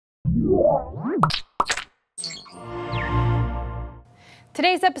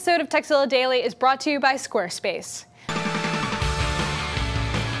Today's episode of Tekzilla Daily is brought to you by Squarespace.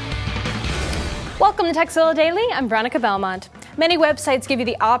 Welcome to Tekzilla Daily, I'm Veronica Belmont. Many websites give you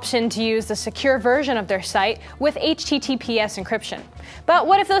the option to use the secure version of their site with HTTPS encryption. But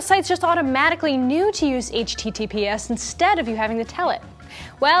what if those sites just automatically knew to use HTTPS instead of you having to tell it?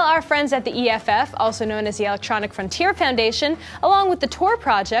 Well, our friends at the EFF, also known as the Electronic Frontier Foundation, along with the Tor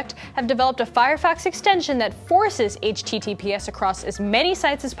project, have developed a Firefox extension that forces HTTPS across as many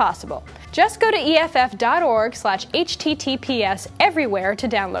sites as possible. Just go to eff.org/HTTPS everywhere to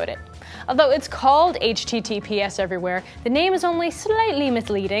download it. Although it's called HTTPS everywhere, the name is only slightly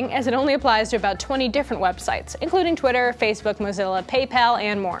misleading as it only applies to about 20 different websites, including Twitter, Facebook, Mozilla, PayPal,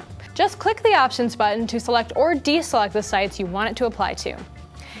 and more. Just click the Options button to select or deselect the sites you want it to apply to.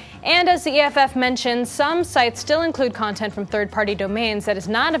 And as the EFF mentioned, some sites still include content from third-party domains that is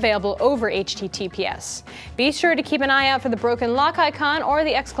not available over HTTPS. Be sure to keep an eye out for the broken lock icon or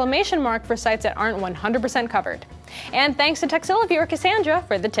the exclamation mark for sites that aren't 100% covered. And thanks to Tekzilla viewer Cassandra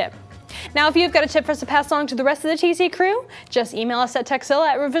for the tip. Now, if you've got a tip for us to pass along to the rest of the TC crew, just email us at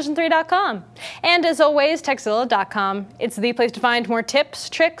tekzilla@revision3.com. And as always, tekzilla.com. It's the place to find more tips,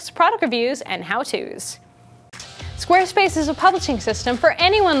 tricks, product reviews, and how-tos. Squarespace is a publishing system for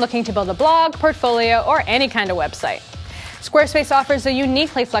anyone looking to build a blog, portfolio, or any kind of website. Squarespace offers a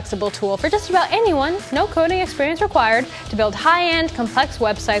uniquely flexible tool for just about anyone, no coding experience required, to build high-end, complex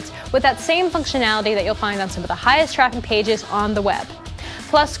websites with that same functionality that you'll find on some of the highest traffic pages on the web.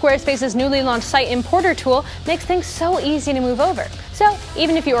 Plus, Squarespace's newly launched Site Importer tool makes things so easy to move over. So,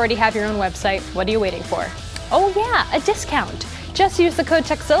 even if you already have your own website, what are you waiting for? Oh yeah, a discount! Just use the code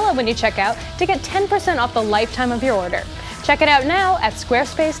Tekzilla when you check out to get 10% off the lifetime of your order. Check it out now at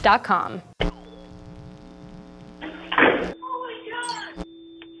squarespace.com.